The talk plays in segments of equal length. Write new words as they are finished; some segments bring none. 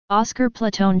Oscar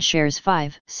Platone shares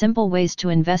 5 simple ways to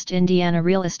invest in Indiana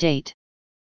real estate.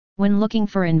 When looking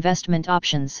for investment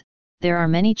options, there are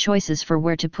many choices for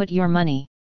where to put your money.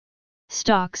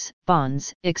 Stocks,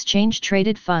 bonds,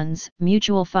 exchange-traded funds,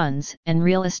 mutual funds, and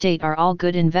real estate are all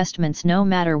good investments no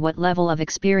matter what level of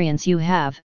experience you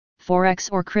have. Forex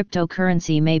or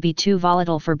cryptocurrency may be too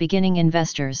volatile for beginning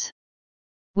investors.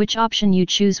 Which option you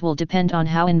choose will depend on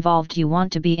how involved you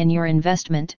want to be in your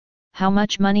investment, how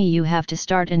much money you have to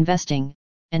start investing,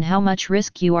 and how much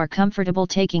risk you are comfortable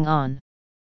taking on.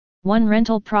 1.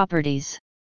 Rental properties.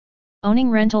 Owning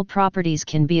rental properties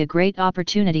can be a great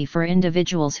opportunity for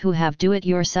individuals who have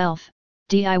do-it-yourself,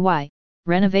 DIY,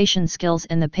 renovation skills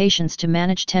and the patience to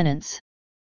manage tenants.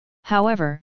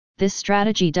 However, this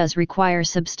strategy does require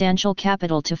substantial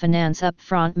capital to finance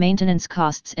upfront maintenance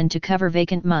costs and to cover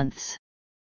vacant months.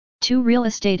 2. Real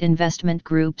estate investment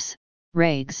groups,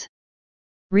 REIGs.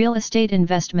 Real estate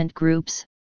investment groups,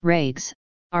 REIGs,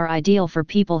 are ideal for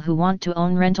people who want to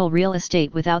own rental real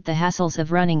estate without the hassles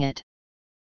of running it.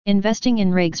 Investing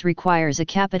in REIGs requires a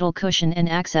capital cushion and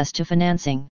access to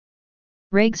financing.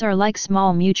 REIGs are like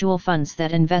small mutual funds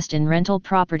that invest in rental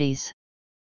properties.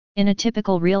 In a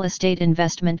typical real estate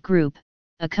investment group,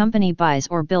 a company buys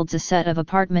or builds a set of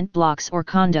apartment blocks or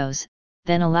condos,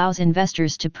 then allows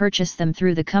investors to purchase them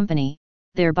through the company,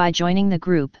 thereby joining the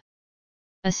group.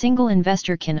 A single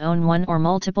investor can own one or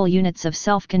multiple units of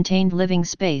self-contained living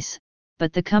space,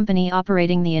 but the company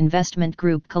operating the investment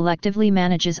group collectively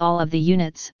manages all of the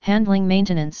units, handling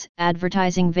maintenance,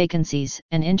 advertising vacancies,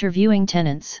 and interviewing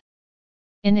tenants.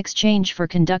 In exchange for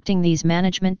conducting these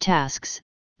management tasks,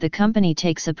 the company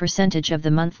takes a percentage of the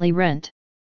monthly rent.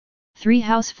 3.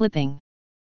 House flipping.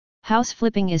 House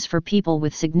flipping is for people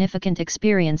with significant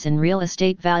experience in real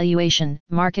estate valuation,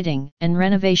 marketing, and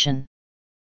renovation.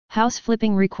 House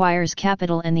flipping requires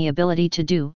capital and the ability to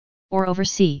do, or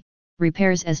oversee,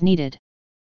 repairs as needed.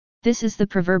 This is the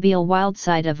proverbial wild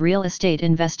side of real estate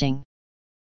investing.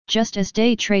 Just as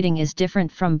day trading is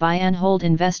different from buy and hold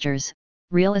investors,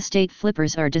 real estate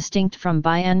flippers are distinct from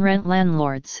buy and rent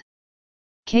landlords.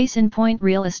 Case in point,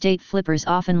 real estate flippers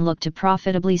often look to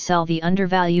profitably sell the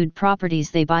undervalued properties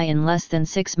they buy in less than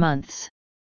 6 months.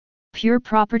 Pure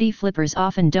property flippers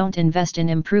often don't invest in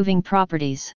improving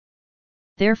properties.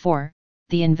 Therefore,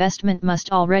 the investment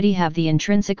must already have the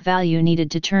intrinsic value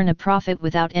needed to turn a profit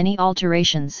without any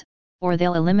alterations, or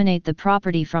they'll eliminate the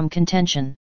property from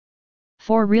contention.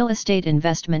 4. Real estate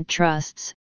investment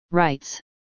trusts, REITs.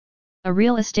 A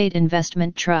real estate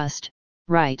investment trust,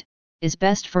 REIT, is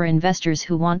best for investors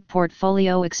who want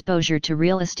portfolio exposure to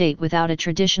real estate without a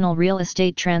traditional real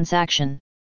estate transaction.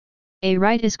 A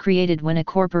REIT is created when a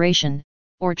corporation,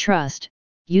 or trust,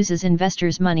 uses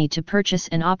investors' money to purchase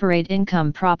and operate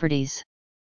income properties.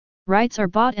 REITs are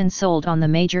bought and sold on the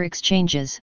major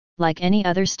exchanges, like any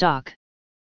other stock.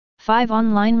 5.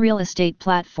 Online real estate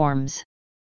platforms.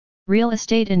 Real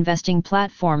estate investing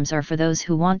platforms are for those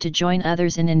who want to join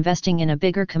others in investing in a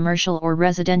bigger commercial or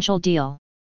residential deal.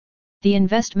 The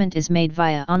investment is made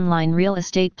via online real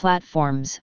estate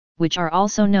platforms, which are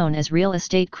also known as real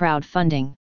estate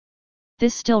crowdfunding.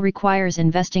 This still requires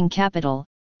investing capital,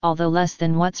 although less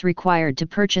than what's required to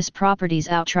purchase properties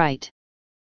outright.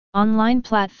 Online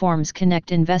platforms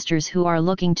connect investors who are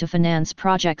looking to finance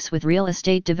projects with real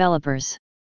estate developers.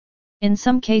 In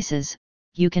some cases,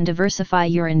 you can diversify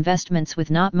your investments with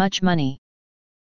not much money.